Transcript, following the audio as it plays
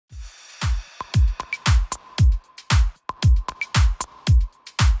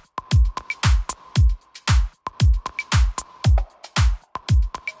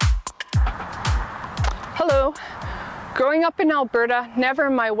Growing up in Alberta, never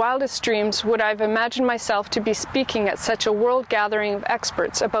in my wildest dreams would I have imagined myself to be speaking at such a world gathering of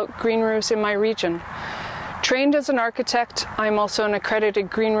experts about green roofs in my region. Trained as an architect, I am also an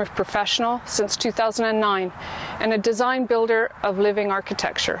accredited green roof professional since 2009 and a design builder of living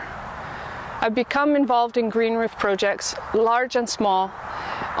architecture. I've become involved in green roof projects, large and small.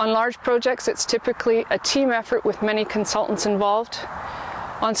 On large projects, it's typically a team effort with many consultants involved.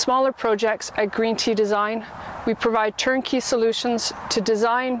 On smaller projects at Green Tea Design, we provide turnkey solutions to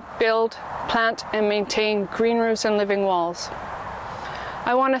design, build, plant, and maintain green roofs and living walls.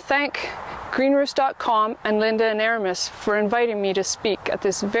 I want to thank Greenroofs.com and Linda and Aramis for inviting me to speak at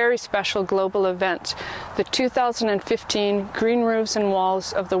this very special global event, the 2015 Green Roofs and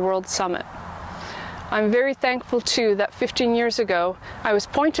Walls of the World Summit. I'm very thankful too that 15 years ago I was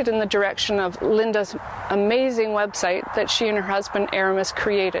pointed in the direction of Linda's amazing website that she and her husband Aramis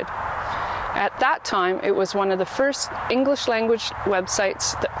created. At that time, it was one of the first English language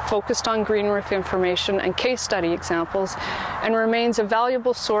websites that focused on green roof information and case study examples, and remains a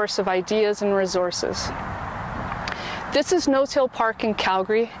valuable source of ideas and resources. This is Nose Hill Park in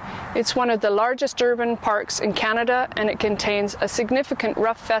Calgary. It's one of the largest urban parks in Canada, and it contains a significant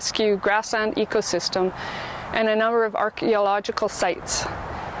rough fescue grassland ecosystem and a number of archaeological sites.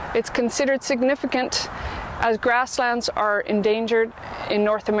 It's considered significant as grasslands are endangered in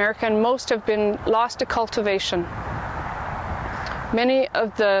North America and most have been lost to cultivation. Many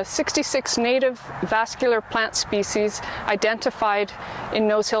of the 66 native vascular plant species identified in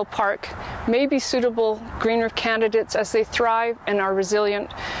Nose Hill Park may be suitable green roof candidates as they thrive and are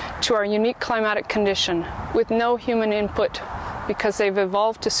resilient to our unique climatic condition with no human input because they've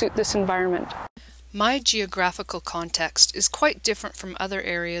evolved to suit this environment. My geographical context is quite different from other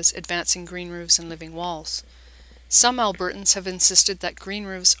areas advancing green roofs and living walls. Some Albertans have insisted that green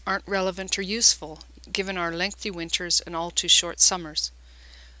roofs aren't relevant or useful, given our lengthy winters and all too short summers.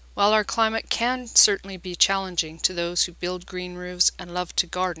 While our climate can certainly be challenging to those who build green roofs and love to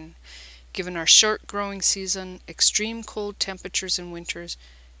garden, given our short growing season, extreme cold temperatures in winters,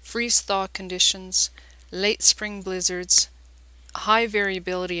 freeze-thaw conditions, late spring blizzards, high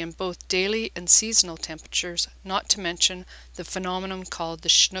variability in both daily and seasonal temperatures, not to mention the phenomenon called the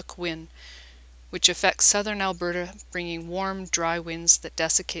Chinook wind, which affects southern Alberta, bringing warm, dry winds that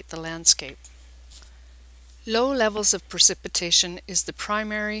desiccate the landscape. Low levels of precipitation is the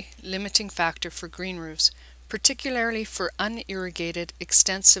primary limiting factor for green roofs, particularly for unirrigated,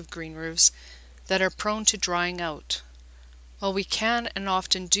 extensive green roofs that are prone to drying out. While we can and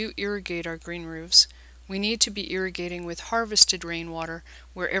often do irrigate our green roofs, we need to be irrigating with harvested rainwater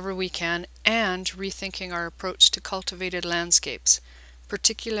wherever we can and rethinking our approach to cultivated landscapes,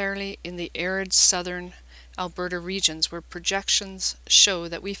 particularly in the arid southern Alberta regions where projections show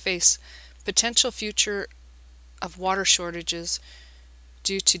that we face potential future of water shortages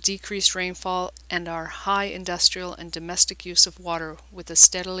due to decreased rainfall and our high industrial and domestic use of water with a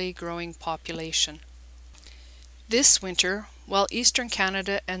steadily growing population. This winter, while eastern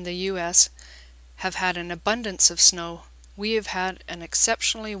Canada and the US have had an abundance of snow, we have had an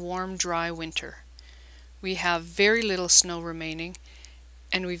exceptionally warm, dry winter. We have very little snow remaining,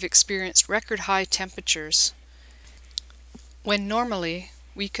 and we've experienced record high temperatures when normally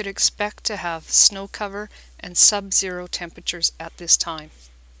we could expect to have snow cover and sub-zero temperatures at this time.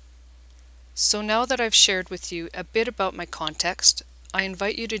 So now that I've shared with you a bit about my context, I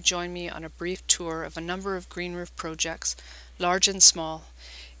invite you to join me on a brief tour of a number of green roof projects, large and small,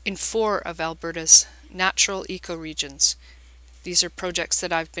 in 4 of Alberta's natural ecoregions. These are projects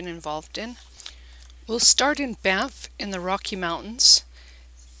that I've been involved in. We'll start in Banff in the Rocky Mountains,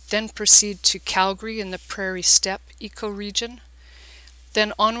 then proceed to Calgary in the Prairie Steppe ecoregion,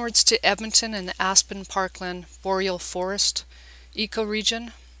 then onwards to Edmonton in the Aspen Parkland Boreal Forest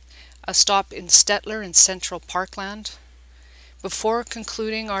ecoregion, a stop in Stettler in Central Parkland, before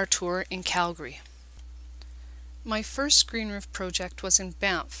concluding our tour in Calgary. My first green roof project was in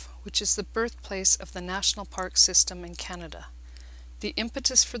Banff, which is the birthplace of the National Park System in Canada. The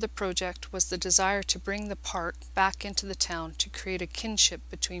impetus for the project was the desire to bring the park back into the town to create a kinship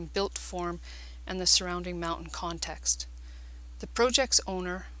between built form and the surrounding mountain context. The project's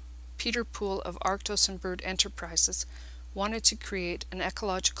owner, Peter Poole of Arctos and Bird Enterprises, wanted to create an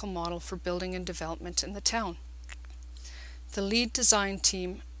ecological model for building and development in the town. The lead design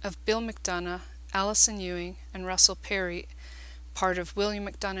team of Bill McDonough, Allison Ewing, and Russell Perry, part of William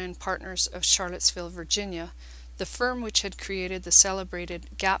McDonough and Partners of Charlottesville, Virginia, the firm which had created the celebrated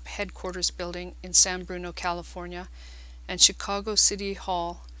Gap headquarters building in San Bruno, California, and Chicago City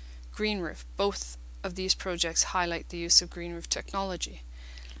Hall Green Roof. Both of these projects highlight the use of green roof technology.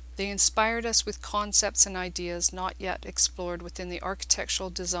 They inspired us with concepts and ideas not yet explored within the architectural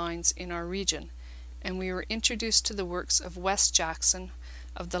designs in our region, and we were introduced to the works of Wes Jackson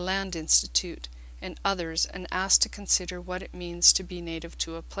of the Land Institute and others and asked to consider what it means to be native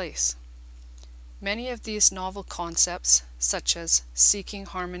to a place. Many of these novel concepts, such as seeking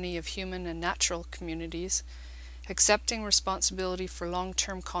harmony of human and natural communities, accepting responsibility for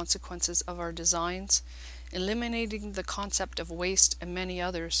long-term consequences of our designs, eliminating the concept of waste, and many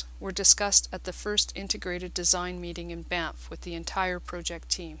others, were discussed at the first integrated design meeting in Banff with the entire project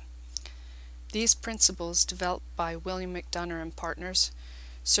team. These principles, developed by William McDonough and partners,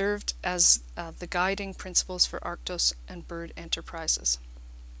 served as the guiding principles for Arctos and Bird enterprises.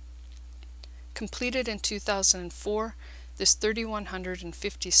 Completed in 2004, this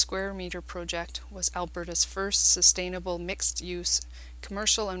 3,150 square meter project was Alberta's first sustainable mixed-use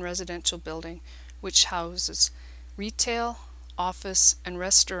commercial and residential building, which houses retail, office, and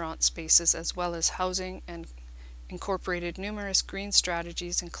restaurant spaces, as well as housing, and incorporated numerous green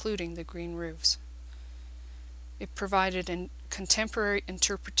strategies, including the green roofs. It provided a contemporary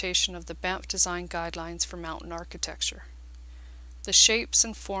interpretation of the Banff Design Guidelines for mountain architecture. The shapes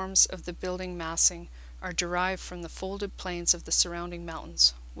and forms of the building massing are derived from the folded plains of the surrounding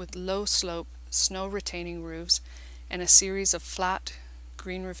mountains, with low-slope, snow-retaining roofs and a series of flat,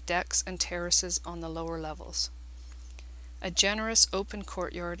 green roof decks and terraces on the lower levels. A generous open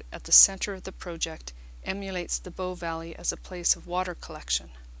courtyard at the center of the project emulates the Bow Valley as a place of water collection.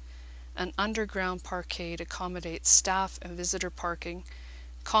 An underground parkade accommodates staff and visitor parking,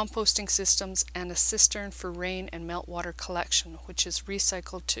 composting systems, and a cistern for rain and meltwater collection, which is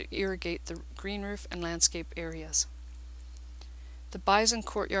recycled to irrigate the green roof and landscape areas. The Bison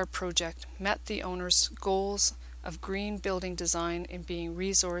Courtyard project met the owner's goals of green building design in being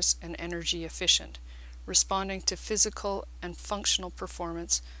resource and energy efficient, responding to physical and functional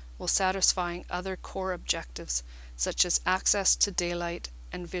performance while satisfying other core objectives such as access to daylight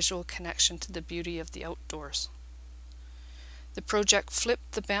and visual connection to the beauty of the outdoors. The project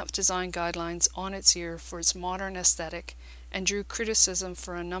flipped the Banff Design Guidelines on its ear for its modern aesthetic and drew criticism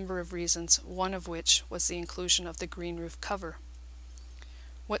for a number of reasons, one of which was the inclusion of the green roof cover.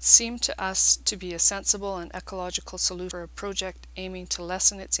 What seemed to us to be a sensible and ecological solution for a project aiming to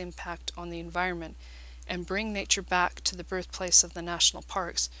lessen its impact on the environment and bring nature back to the birthplace of the national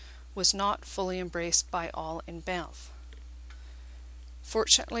parks was not fully embraced by all in Banff.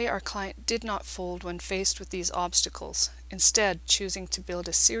 Fortunately, our client did not fold when faced with these obstacles, instead choosing to build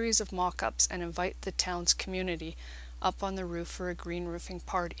a series of mock-ups and invite the town's community up on the roof for a green roofing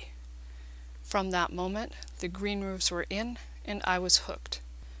party. From that moment, the green roofs were in, and I was hooked.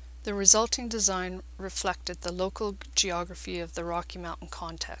 The resulting design reflected the local geography of the Rocky Mountain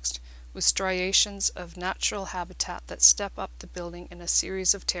context, with striations of natural habitat that step up the building in a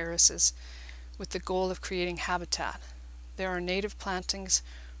series of terraces with the goal of creating habitat. There are native plantings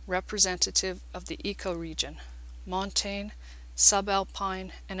representative of the ecoregion, montane,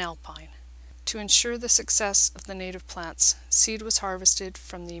 subalpine, and alpine. To ensure the success of the native plants, seed was harvested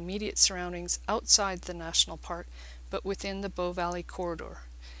from the immediate surroundings outside the national park, but within the Bow Valley corridor,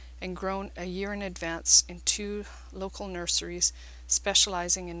 and grown a year in advance in 2 local nurseries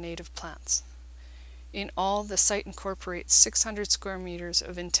specializing in native plants. In all, the site incorporates 600 square meters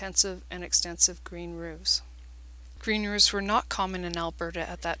of intensive and extensive green roofs. Green roofs were not common in Alberta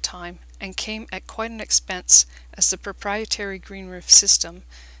at that time and came at quite an expense, as the proprietary green roof system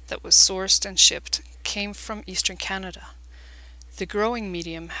that was sourced and shipped came from eastern Canada. The growing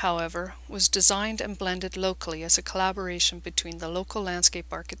medium, however, was designed and blended locally as a collaboration between the local landscape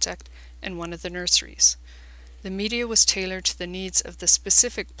architect and one of the nurseries. The media was tailored to the needs of the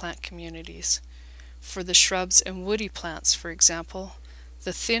specific plant communities. For the shrubs and woody plants, for example,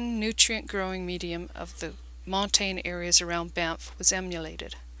 the thin nutrient-growing medium of the montane areas around Banff was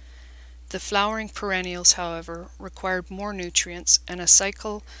emulated. The flowering perennials, however, required more nutrients, and a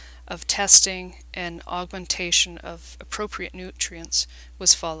cycle of testing and augmentation of appropriate nutrients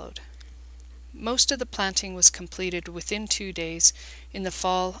was followed. Most of the planting was completed within 2 days in the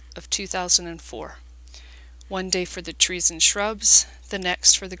fall of 2004. 1 day for the trees and shrubs, the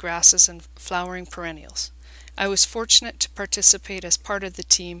next for the grasses and flowering perennials. I was fortunate to participate as part of the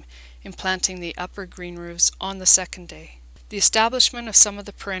team in planting the upper green roofs on the 2nd day. The establishment of some of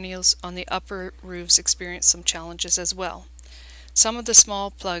the perennials on the upper roofs experienced some challenges as well. Some of the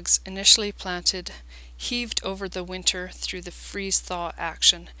small plugs initially planted heaved over the winter through the freeze-thaw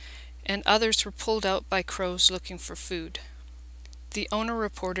action, and others were pulled out by crows looking for food. The owner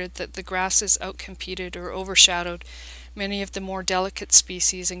reported that the grasses outcompeted or overshadowed many of the more delicate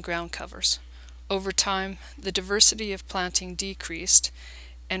species and ground covers. Over time, the diversity of planting decreased,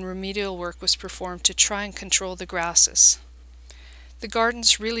 and remedial work was performed to try and control the grasses. The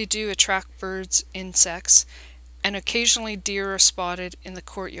gardens really do attract birds, insects, and occasionally deer are spotted in the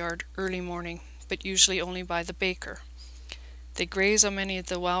courtyard early morning, but usually only by the baker. They graze on many of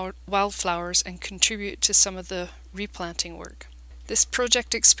the wildflowers and contribute to some of the replanting work. This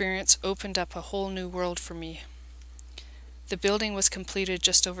project experience opened up a whole new world for me. The building was completed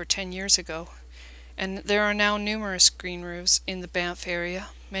just over 10 years ago, and there are now numerous green roofs in the Banff area,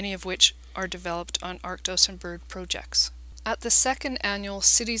 many of which are developed on Arctos and Bird projects. At the second annual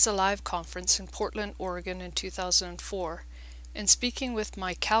Cities Alive conference in Portland, Oregon in 2004, in speaking with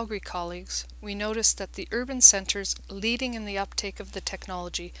my Calgary colleagues, we noticed that the urban centers leading in the uptake of the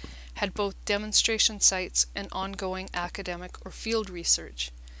technology had both demonstration sites and ongoing academic or field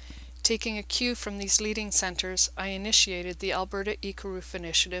research. Taking a cue from these leading centers, I initiated the Alberta EcoRoof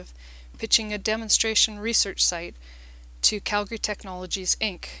initiative, pitching a demonstration research site to Calgary Technologies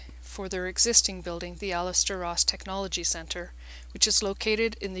Inc. for their existing building, the Alistair Ross Technology Centre, which is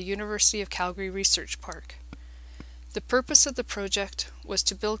located in the University of Calgary Research Park. The purpose of the project was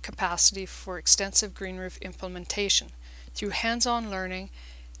to build capacity for extensive green roof implementation through hands-on learning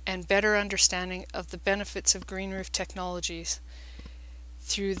and better understanding of the benefits of green roof technologies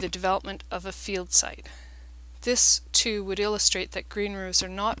through the development of a field site. This, too, would illustrate that green roofs are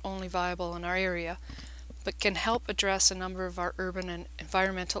not only viable in our area, but can help address a number of our urban and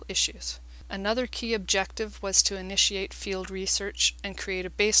environmental issues. Another key objective was to initiate field research and create a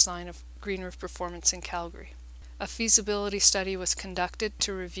baseline of green roof performance in Calgary. A feasibility study was conducted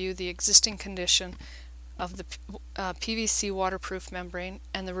to review the existing condition of the PVC waterproof membrane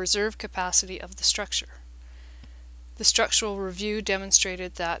and the reserve capacity of the structure. The structural review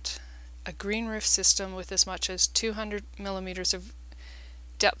demonstrated that a green roof system with as much as 200 millimeters of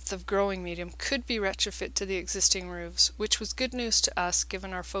depth of growing medium could be retrofit to the existing roofs, which was good news to us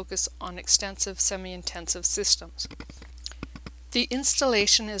given our focus on extensive semi-intensive systems. The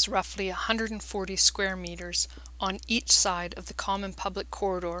installation is roughly 140 square meters on each side of the common public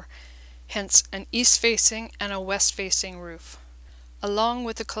corridor, hence an east-facing and a west-facing roof. Along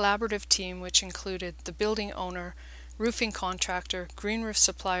with a collaborative team which included the building owner, roofing contractor, green roof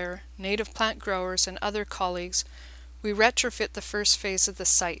supplier, native plant growers, and other colleagues, we retrofit the first phase of the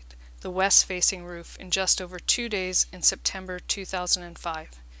site, the west-facing roof, in just over 2 days in September 2005.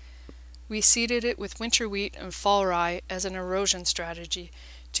 We seeded it with winter wheat and fall rye as an erosion strategy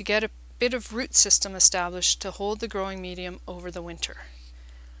to get a bit of root system established to hold the growing medium over the winter.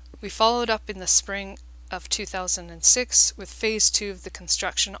 We followed up in the spring of 2006 with phase 2 of the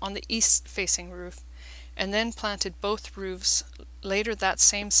construction on the east-facing roof, and then planted both roofs later that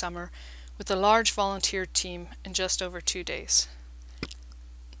same summer with a large volunteer team in just over 2 days.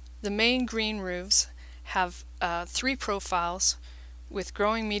 The main green roofs have 3 profiles with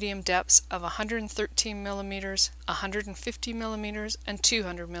growing medium depths of 113 millimeters, 150 millimeters, and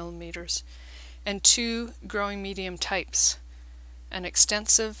 200 millimeters, and 2 growing medium types, an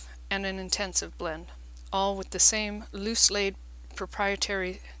extensive and an intensive blend, all with the same loose-laid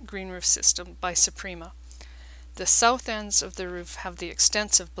proprietary green roof system by Suprema. The south ends of the roof have the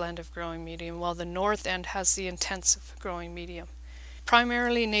extensive blend of growing medium, while the north end has the intensive growing medium.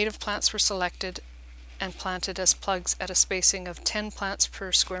 Primarily native plants were selected and planted as plugs at a spacing of 10 plants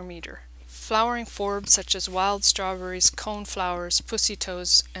per square meter. Flowering forbs such as wild strawberries, coneflowers, pussy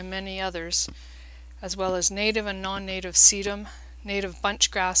toes, and many others, as well as native and non-native sedum, native bunch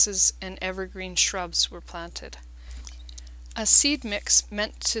grasses, and evergreen shrubs were planted. A seed mix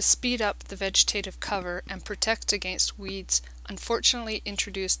meant to speed up the vegetative cover and protect against weeds unfortunately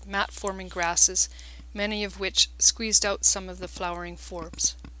introduced mat-forming grasses, many of which squeezed out some of the flowering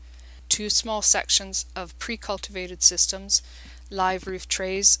forbs. 2 small sections of pre-cultivated systems, live roof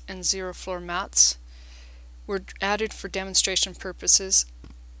trays and zero floor mats, were added for demonstration purposes,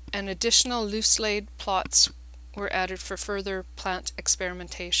 and additional loose-laid plots were added for further plant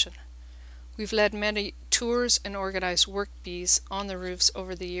experimentation. We've led many tours and organized work bees on the roofs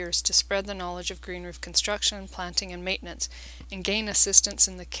over the years to spread the knowledge of green roof construction, planting, and maintenance, and gain assistance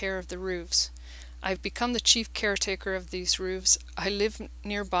in the care of the roofs. I've become the chief caretaker of these roofs. I live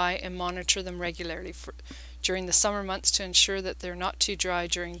nearby and monitor them regularly during the summer months to ensure that they're not too dry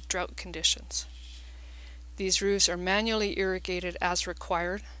during drought conditions. These roofs are manually irrigated as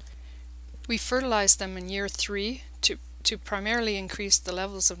required. We fertilize them in year 3 to primarily increase the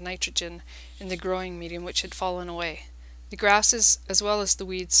levels of nitrogen in the growing medium which had fallen away. The grasses as well as the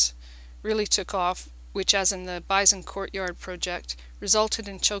weeds really took off, which, as in the Bison Courtyard project, resulted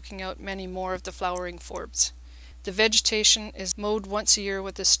in choking out many more of the flowering forbs. The vegetation is mowed once a year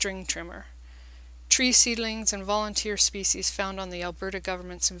with a string trimmer. Tree seedlings and volunteer species found on the Alberta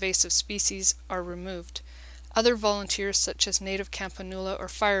government's invasive species are removed. Other volunteers such as native campanula or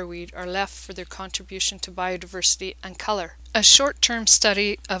fireweed are left for their contribution to biodiversity and colour. A short-term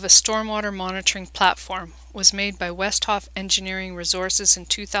study of a stormwater monitoring platform was made by Westhoff Engineering Resources in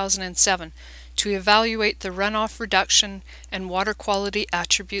 2007 to evaluate the runoff reduction and water quality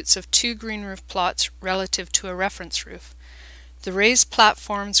attributes of 2 green roof plots relative to a reference roof. The raised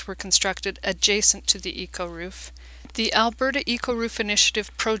platforms were constructed adjacent to the eco-roof. The Alberta Eco-Roof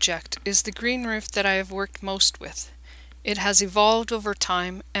Initiative project is the green roof that I have worked most with. It has evolved over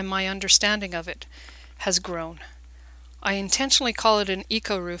time, and my understanding of it has grown. I intentionally call it an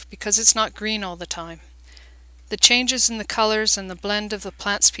eco-roof because it's not green all the time. The changes in the colors and the blend of the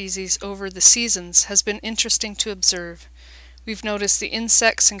plant species over the seasons has been interesting to observe. We've noticed the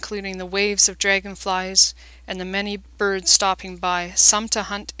insects, including the waves of dragonflies and the many birds stopping by, some to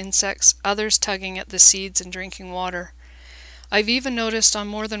hunt insects, others tugging at the seeds and drinking water. I've even noticed on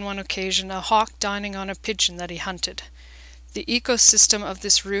more than one occasion a hawk dining on a pigeon that he hunted. The ecosystem of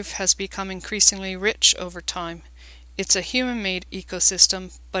this roof has become increasingly rich over time. It's a human-made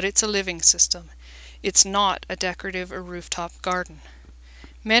ecosystem, but it's a living system. It's not a decorative or rooftop garden.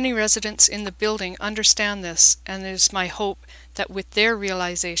 Many residents in the building understand this, and it is my hope that with their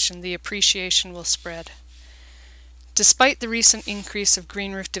realization the appreciation will spread. Despite the recent increase of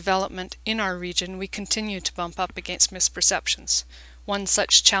green roof development in our region, we continue to bump up against misperceptions. One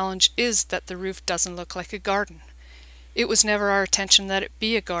such challenge is that the roof doesn't look like a garden. It was never our intention that it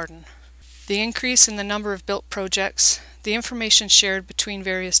be a garden. The increase in the number of built projects, the information shared between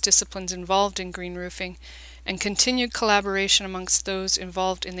various disciplines involved in green roofing, and continued collaboration amongst those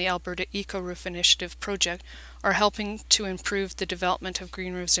involved in the Alberta Eco-Roof Initiative project are helping to improve the development of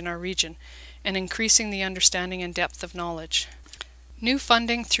green roofs in our region and increasing the understanding and depth of knowledge. New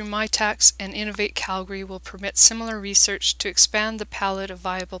funding through MyTax and Innovate Calgary will permit similar research to expand the palette of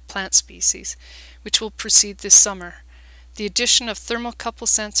viable plant species, which will proceed this summer. The addition of thermocouple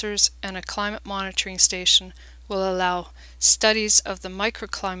sensors and a climate monitoring station will allow studies of the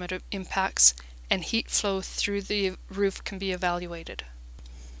microclimate impacts and heat flow through the roof can be evaluated.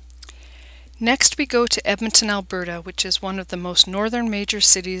 Next we go to Edmonton, Alberta, which is one of the most northern major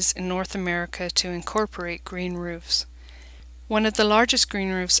cities in North America to incorporate green roofs. One of the largest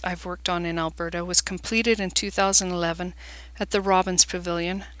green roofs I've worked on in Alberta was completed in 2011 at the Robbins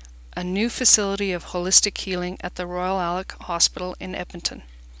Pavilion, a new facility of holistic healing at the Royal Alec Hospital in Edmonton.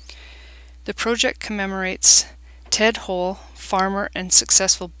 The project commemorates Ted Hole, farmer and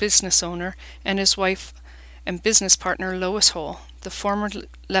successful business owner, and his wife and business partner Lois Hole, the former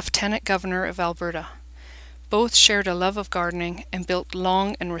Lieutenant Governor of Alberta. Both shared a love of gardening and built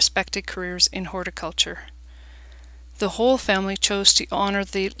long and respected careers in horticulture. The Hole family chose to honor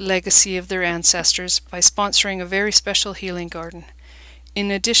the legacy of their ancestors by sponsoring a very special healing garden.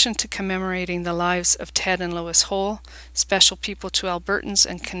 In addition to commemorating the lives of Ted and Lois Hole, special people to Albertans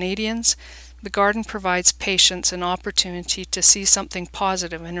and Canadians, the garden provides patients an opportunity to see something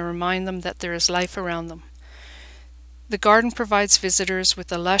positive and to remind them that there is life around them. The garden provides visitors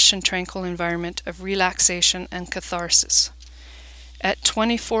with a lush and tranquil environment of relaxation and catharsis. At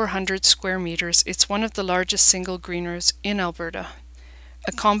 2,400 square meters, it's one of the largest single greenroofs in Alberta.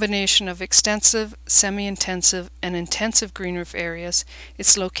 A combination of extensive, semi-intensive, and intensive green roof areas,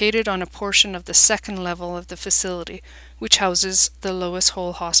 it's located on a portion of the second level of the facility, which houses the Lois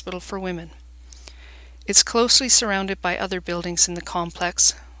Hole Hospital for Women. It's closely surrounded by other buildings in the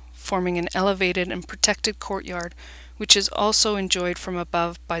complex, forming an elevated and protected courtyard, which is also enjoyed from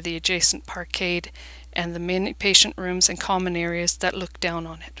above by the adjacent parkade and the many patient rooms and common areas that look down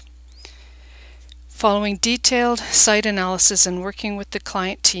on it. Following detailed site analysis and working with the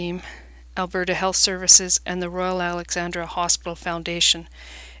client team, Alberta Health Services and the Royal Alexandra Hospital Foundation,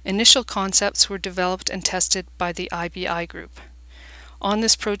 initial concepts were developed and tested by the IBI group. On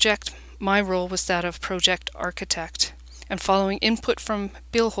this project, my role was that of project architect, and following input from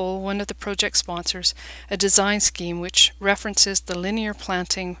Bill Hole, one of the project sponsors, a design scheme which references the linear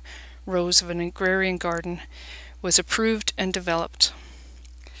planting rows of an agrarian garden was approved and developed.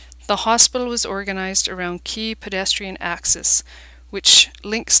 The hospital was organized around key pedestrian axis, which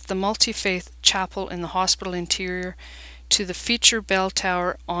links the multi-faith chapel in the hospital interior to the feature bell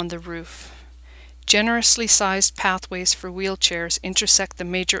tower on the roof. Generously sized pathways for wheelchairs intersect the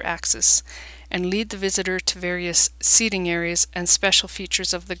major axis and lead the visitor to various seating areas and special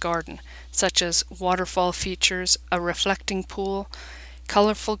features of the garden, such as waterfall features, a reflecting pool,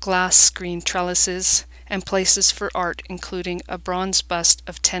 colorful glass screen trellises, and places for art, including a bronze bust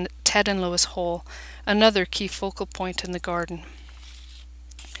of Ted and Lois Hole, another key focal point in the garden.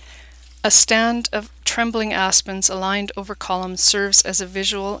 A stand of trembling aspens aligned over columns serves as a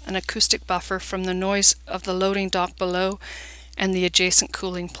visual and acoustic buffer from the noise of the loading dock below and the adjacent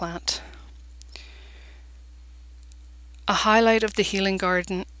cooling plant. A highlight of the healing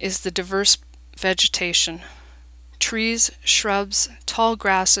garden is the diverse vegetation. Trees, shrubs, tall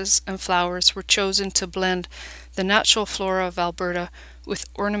grasses, and flowers were chosen to blend the natural flora of Alberta with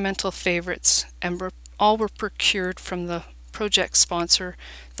ornamental favorites, and all were procured from the project sponsor,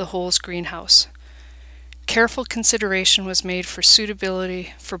 the Holes Greenhouse. Careful consideration was made for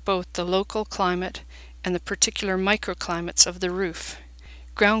suitability for both the local climate and the particular microclimates of the roof.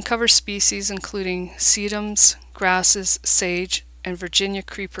 Ground cover species including sedums, grasses, sage, and Virginia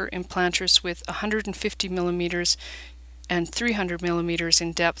creeper in planters with 150 millimeters and 300 millimeters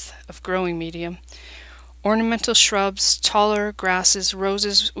in depth of growing medium. Ornamental shrubs, taller grasses,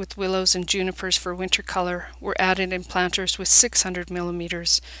 roses with willows and junipers for winter color were added in planters with 600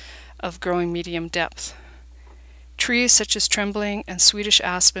 millimeters of growing medium depth. Trees such as trembling and Swedish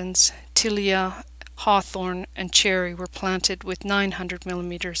aspens, tilia, hawthorn, and cherry were planted with 900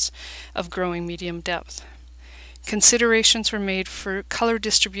 millimeters of growing medium depth. Considerations were made for color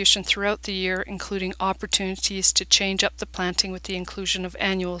distribution throughout the year, including opportunities to change up the planting with the inclusion of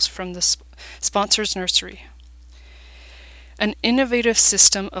annuals from the sponsor's nursery. An innovative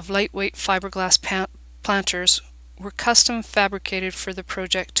system of lightweight fiberglass planters were custom fabricated for the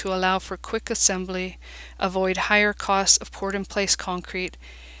project to allow for quick assembly, avoid higher costs of poured-in-place concrete,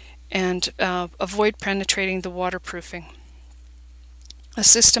 and avoid penetrating the waterproofing. A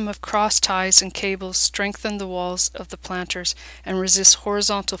system of cross ties and cables strengthened the walls of the planters and resist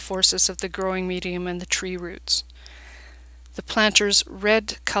horizontal forces of the growing medium and the tree roots. The planters'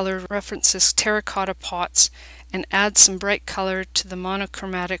 red color references terracotta pots and adds some bright color to the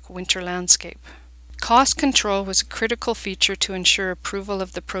monochromatic winter landscape. Cost control was a critical feature to ensure approval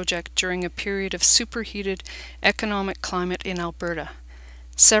of the project during a period of superheated economic climate in Alberta.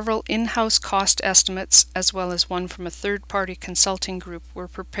 Several in-house cost estimates, as well as one from a third-party consulting group, were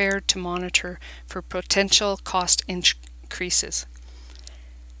prepared to monitor for potential cost increases.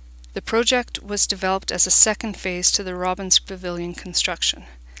 The project was developed as a second phase to the Robbins Pavilion construction,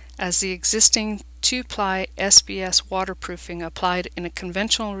 as the existing 2-ply SBS waterproofing applied in a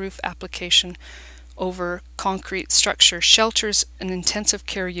conventional roof application over concrete structure shelters an intensive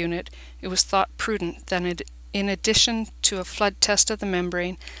care unit. It was thought prudent that in addition to a flood test of the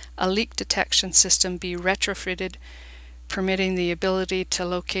membrane, a leak detection system be retrofitted, permitting the ability to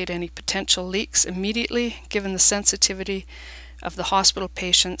locate any potential leaks immediately, given the sensitivity of the hospital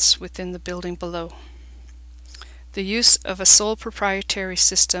patients within the building below. The use of a sole proprietary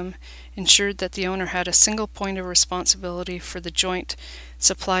system ensured that the owner had a single point of responsibility for the joint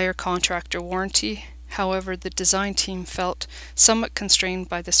supplier-contractor warranty. However, the design team felt somewhat constrained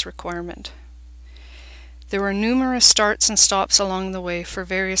by this requirement. There were numerous starts and stops along the way for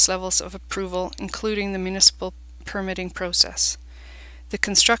various levels of approval, including the municipal permitting process. The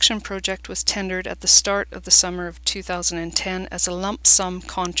construction project was tendered at the start of the summer of 2010 as a lump sum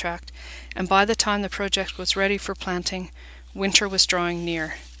contract, and by the time the project was ready for planting, winter was drawing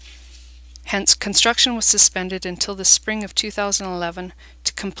near. Hence, construction was suspended until the spring of 2011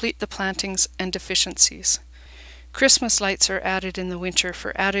 to complete the plantings and deficiencies. Christmas lights are added in the winter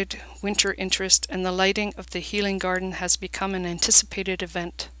for added winter interest, and the lighting of the healing garden has become an anticipated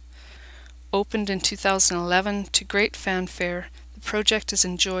event. Opened in 2011 to great fanfare, the project is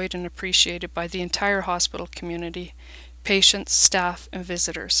enjoyed and appreciated by the entire hospital community, patients, staff, and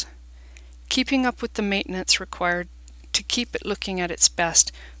visitors. Keeping up with the maintenance required to keep it looking at its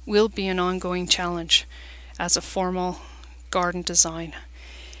best will be an ongoing challenge as a formal garden design.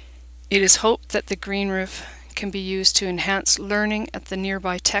 It is hoped that the green roof can be used to enhance learning at the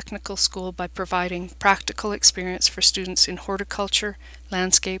nearby technical school by providing practical experience for students in horticulture,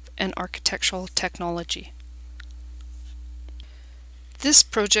 landscape, and architectural technology. This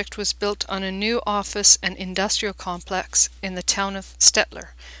project was built on a new office and industrial complex in the town of Stettler,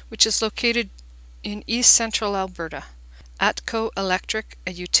 which is located in east central Alberta. Atco Electric,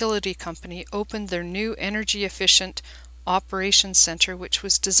 a utility company, opened their new energy-efficient operations center, which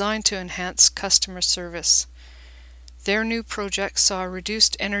was designed to enhance customer service. Their new project saw a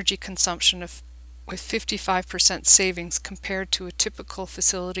reduced energy consumption with 55% savings compared to a typical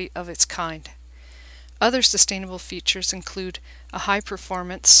facility of its kind. Other sustainable features include a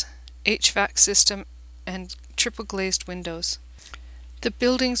high-performance HVAC system and triple glazed windows. The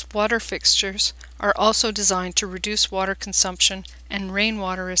building's water fixtures are also designed to reduce water consumption, and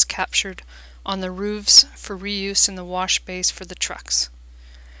rainwater is captured on the roofs for reuse in the wash bays for the trucks.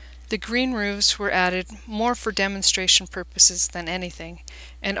 The green roofs were added more for demonstration purposes than anything,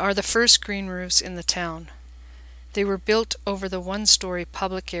 and are the first green roofs in the town. They were built over the one-story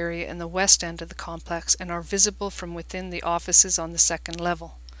public area in the west end of the complex and are visible from within the offices on the second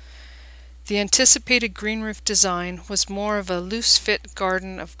level. The anticipated green roof design was more of a loose-fit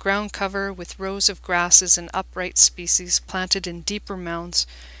garden of ground cover with rows of grasses and upright species planted in deeper mounds,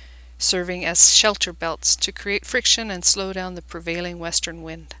 serving as shelter belts to create friction and slow down the prevailing western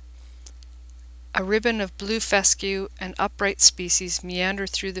wind. A ribbon of blue fescue and upright species meander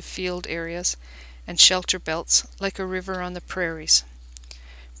through the field areas and shelter belts like a river on the prairies.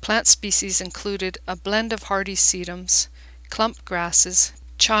 Plant species included a blend of hardy sedums, clump grasses,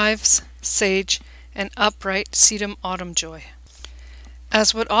 chives, sage, and upright sedum autumnjoy.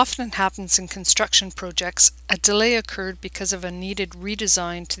 As what often happens in construction projects, a delay occurred because of a needed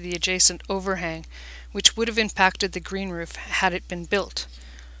redesign to the adjacent overhang, which would have impacted the green roof had it been built.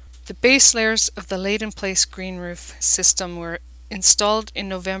 The base layers of the laid-in-place green roof system were installed in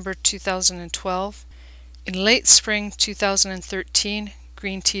November 2012. In late spring 2013,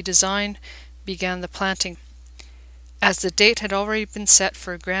 Green Tea Design began the planting. As the date had already been set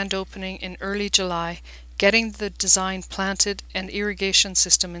for a grand opening in early July, getting the design planted and irrigation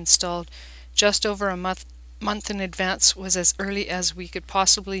system installed just over a month in advance was as early as we could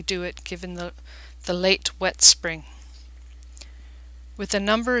possibly do it given the late wet spring. With a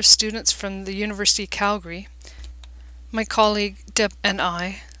number of students from the University of Calgary, my colleague Deb and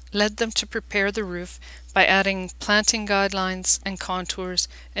I led them to prepare the roof by adding planting guidelines and contours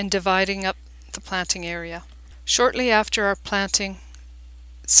and dividing up the planting area. Shortly after our planting,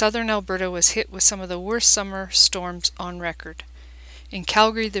 southern Alberta was hit with some of the worst summer storms on record. In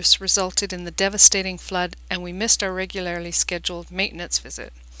Calgary, this resulted in the devastating flood, and we missed our regularly scheduled maintenance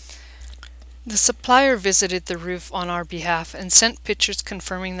visit. The supplier visited the roof on our behalf and sent pictures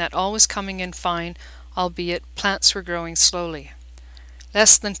confirming that all was coming in fine, albeit plants were growing slowly.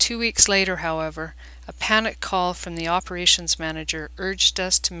 Less than 2 weeks later, however, a panic call from the operations manager urged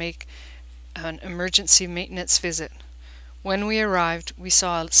us to make an emergency maintenance visit. When we arrived, we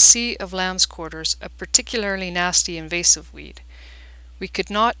saw a sea of lamb's quarters, a particularly nasty invasive weed. We could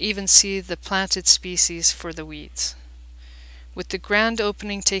not even see the planted species for the weeds. With the grand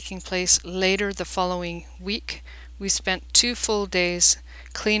opening taking place later the following week, we spent 2 full days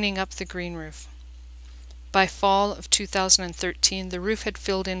cleaning up the green roof. By fall of 2013, the roof had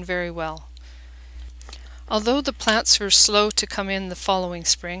filled in very well. Although the plants were slow to come in the following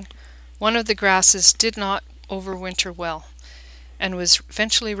spring, one of the grasses did not overwinter well and was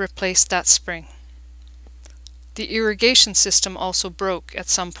eventually replaced that spring. The irrigation system also broke at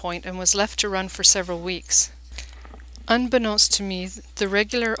some point and was left to run for several weeks. Unbeknownst to me, the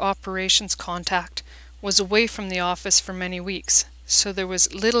regular operations contact was away from the office for many weeks, so there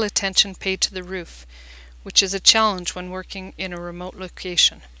was little attention paid to the roof, which is a challenge when working in a remote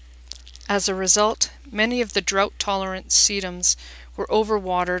location. As a result, many of the drought-tolerant sedums were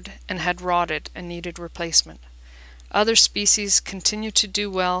overwatered and had rotted and needed replacement. Other species continued to do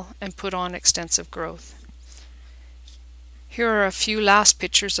well and put on extensive growth. Here are a few last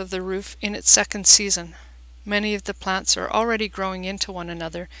pictures of the roof in its second season. Many of the plants are already growing into one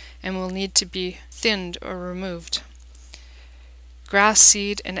another and will need to be thinned or removed. Grass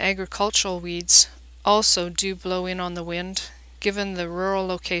seed and agricultural weeds also do blow in on the wind, given the rural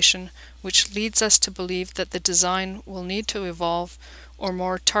location, which leads us to believe that the design will need to evolve or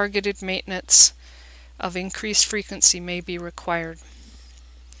more targeted maintenance of increased frequency may be required.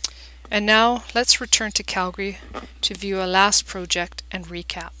 And now let's return to Calgary to view a last project and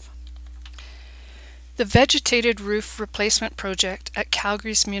recap. The vegetated roof replacement project at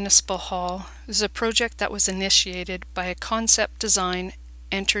Calgary's Municipal Hall is a project that was initiated by a concept design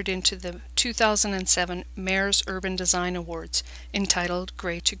entered into the 2007 Mayor's Urban Design Awards entitled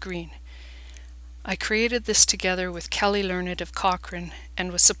Grey to Green. I created this together with Kelly Learned of Cochrane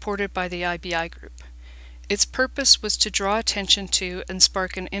and was supported by the IBI Group. Its purpose was to draw attention to and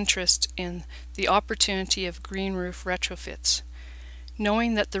spark an interest in the opportunity of green roof retrofits.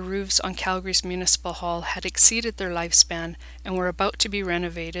 Knowing that the roofs on Calgary's Municipal Hall had exceeded their lifespan and were about to be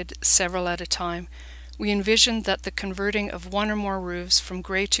renovated, several at a time, we envisioned that the converting of one or more roofs from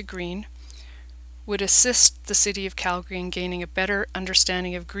grey to green would assist the City of Calgary in gaining a better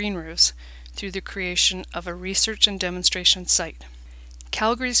understanding of green roofs through the creation of a research and demonstration site.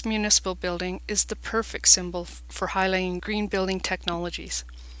 Calgary's municipal building is the perfect symbol for highlighting green building technologies.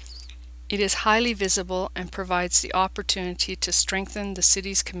 It is highly visible and provides the opportunity to strengthen the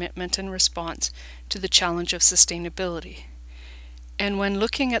city's commitment and response to the challenge of sustainability. And when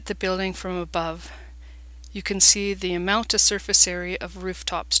looking at the building from above, you can see the amount of surface area of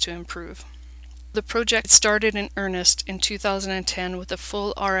rooftops to improve. The project started in earnest in 2010 with a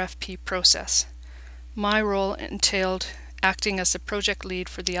full RFP process. My role entailed acting as the project lead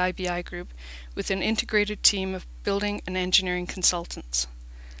for the IBI group with an integrated team of building and engineering consultants.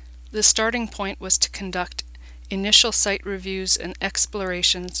 The starting point was to conduct initial site reviews and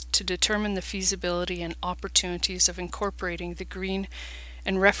explorations to determine the feasibility and opportunities of incorporating the green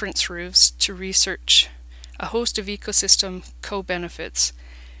and reference roofs to research a host of ecosystem co-benefits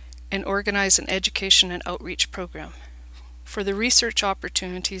and organize an education and outreach program. For the research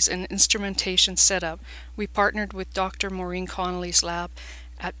opportunities and instrumentation setup, we partnered with Dr. Maureen Connolly's lab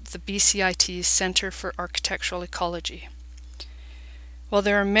at the BCIT's Centre for Architectural Ecology. While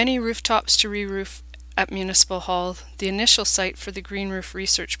there are many rooftops to re-roof at Municipal Hall, the initial site for the Green Roof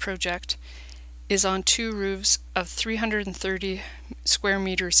Research Project is on 2 roofs of 330 square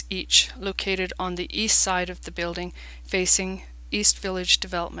meters each, located on the east side of the building facing East Village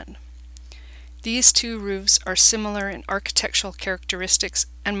development. These 2 roofs are similar in architectural characteristics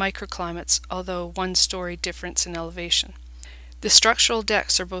and microclimates, although 1-story difference in elevation. The structural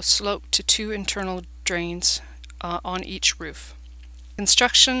decks are both sloped to 2 internal drains on each roof.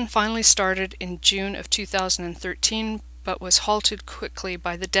 Construction finally started in June of 2013, but was halted quickly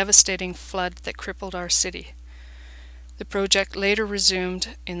by the devastating flood that crippled our city. The project later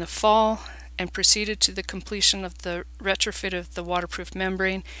resumed in the fall and proceeded to the completion of the retrofit of the waterproof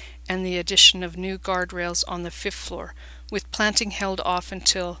membrane and the addition of new guardrails on the 5th floor, with planting held off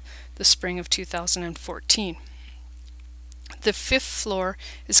until the spring of 2014. The 5th floor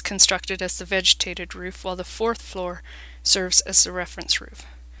is constructed as the vegetated roof, while the 4th floor serves as the reference roof.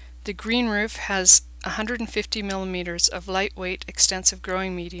 The green roof has 150 millimeters of lightweight extensive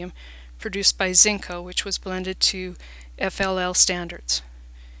growing medium produced by Zinco, which was blended to FLL standards.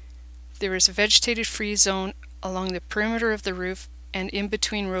 There is a vegetated free zone along the perimeter of the roof and in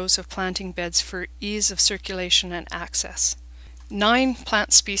between rows of planting beds for ease of circulation and access. 9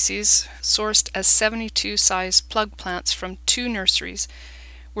 plant species, sourced as 72 size plug plants from 2 nurseries,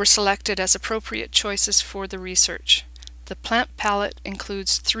 were selected as appropriate choices for the research. The plant palette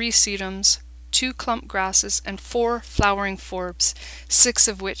includes 3 sedums, 2 clump grasses, and 4 flowering forbs, 6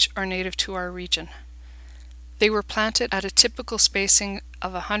 of which are native to our region. They were planted at a typical spacing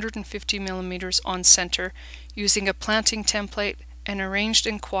of 150 millimeters on center, using a planting template and arranged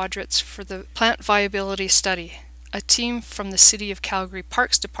in quadrats for the plant viability study. A team from the City of Calgary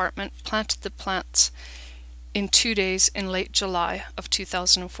Parks Department planted the plants in 2 days in late July of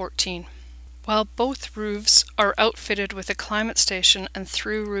 2014. While both roofs are outfitted with a climate station and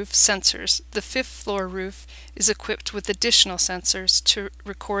through-roof sensors, the 5th floor roof is equipped with additional sensors to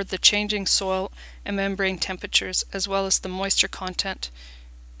record the changing soil and membrane temperatures as well as the moisture content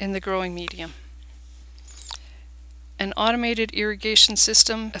in the growing medium. An automated irrigation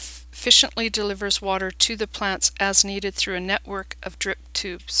system efficiently delivers water to the plants as needed through a network of drip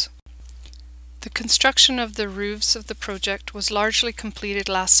tubes. The construction of the roofs of the project was largely completed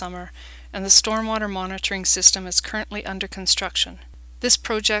last summer, and the stormwater monitoring system is currently under construction. This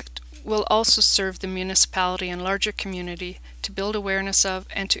project will also serve the municipality and larger community to build awareness of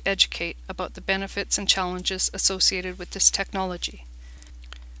and to educate about the benefits and challenges associated with this technology.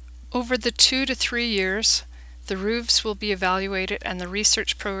 Over the 2 to 3 years, the roofs will be evaluated and the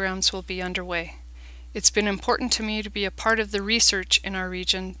research programs will be underway. It's been important to me to be a part of the research in our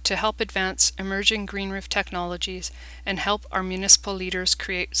region to help advance emerging green roof technologies and help our municipal leaders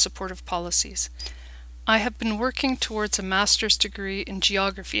create supportive policies. I have been working towards a master's degree in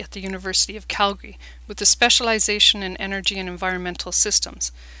geography at the University of Calgary with a specialization in energy and environmental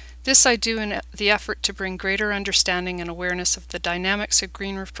systems. This I do in the effort to bring greater understanding and awareness of the dynamics of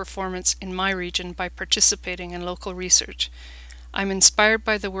green roof performance in my region by participating in local research. I'm inspired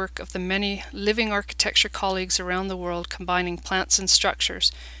by the work of the many living architecture colleagues around the world combining plants and structures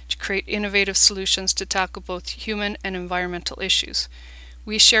to create innovative solutions to tackle both human and environmental issues.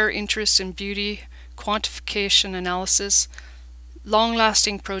 We share interests in beauty, quantification analysis,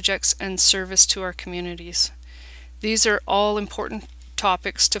 long-lasting projects, and service to our communities. These are all important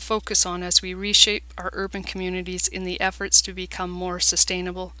topics to focus on as we reshape our urban communities in the efforts to become more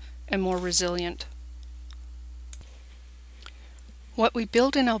sustainable and more resilient. What we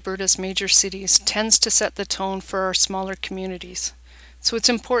build in Alberta's major cities tends to set the tone for our smaller communities, so it's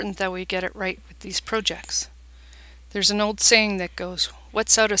important that we get it right with these projects. There's an old saying that goes,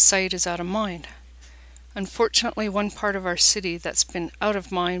 "What's out of sight is out of mind." Unfortunately, one part of our city that's been out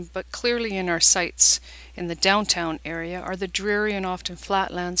of mind but clearly in our sights in the downtown area are the dreary and often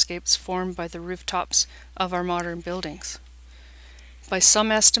flat landscapes formed by the rooftops of our modern buildings. By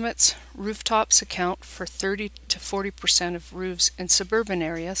some estimates, rooftops account for 30 to 40% of roofs in suburban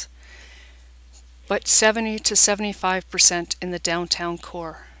areas, but 70 to 75% in the downtown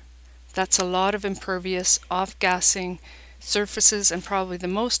core. That's a lot of impervious, off-gassing surfaces and probably the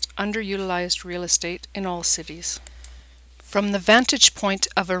most underutilized real estate in all cities. From the vantage point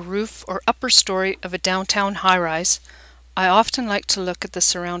of a roof or upper story of a downtown high-rise, I often like to look at the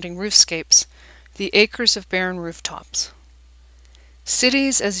surrounding roofscapes, the acres of barren rooftops.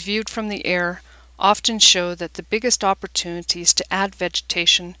 Cities, as viewed from the air, often show that the biggest opportunities to add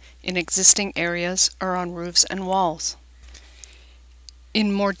vegetation in existing areas are on roofs and walls.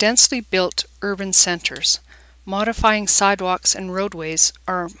 In more densely built urban centers, modifying sidewalks and roadways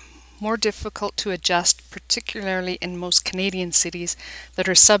are more difficult to adjust, particularly in most Canadian cities that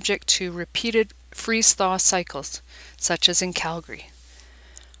are subject to repeated freeze-thaw cycles, such as in Calgary.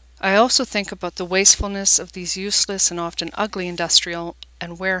 I also think about the wastefulness of these useless and often ugly industrial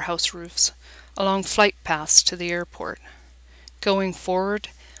and warehouse roofs along flight paths to the airport. Going forward,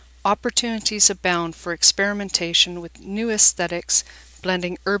 opportunities abound for experimentation with new aesthetics,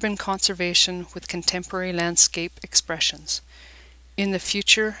 blending urban conservation with contemporary landscape expressions. In the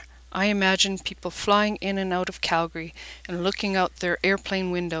future, I imagine people flying in and out of Calgary and looking out their airplane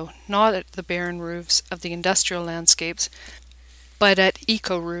window not at the barren roofs of the industrial landscapes, but at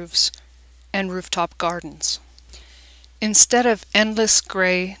eco-roofs and rooftop gardens. Instead of endless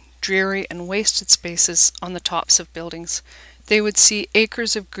grey, dreary and wasted spaces on the tops of buildings, they would see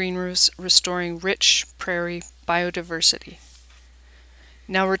acres of green roofs restoring rich prairie biodiversity.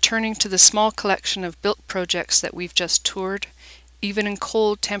 Now returning to the small collection of built projects that we've just toured, even in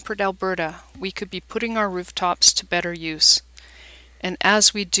cold, temperate Alberta, we could be putting our rooftops to better use. And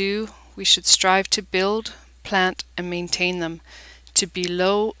as we do, we should strive to build, plant and maintain them to be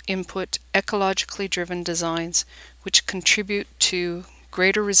low-input, ecologically driven designs which contribute to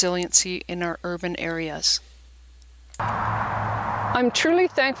greater resiliency in our urban areas. I'm truly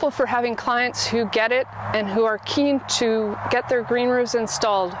thankful for having clients who get it and who are keen to get their green roofs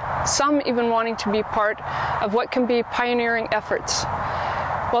installed, some even wanting to be part of what can be pioneering efforts.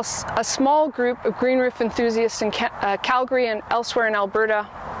 While a small group of green roof enthusiasts in Calgary and elsewhere in Alberta,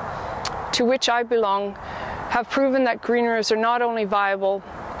 to which I belong, have proven that green roofs are not only viable,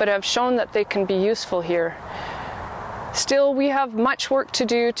 but have shown that they can be useful here. Still, we have much work to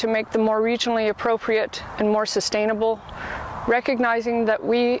do to make them more regionally appropriate and more sustainable, recognizing that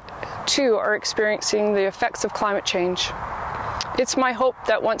we too are experiencing the effects of climate change. It's my hope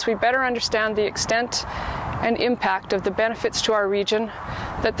that once we better understand the extent and impact of the benefits to our region,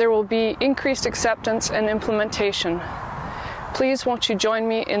 that there will be increased acceptance and implementation. Please won't you join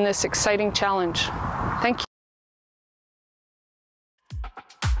me in this exciting challenge? Thank you.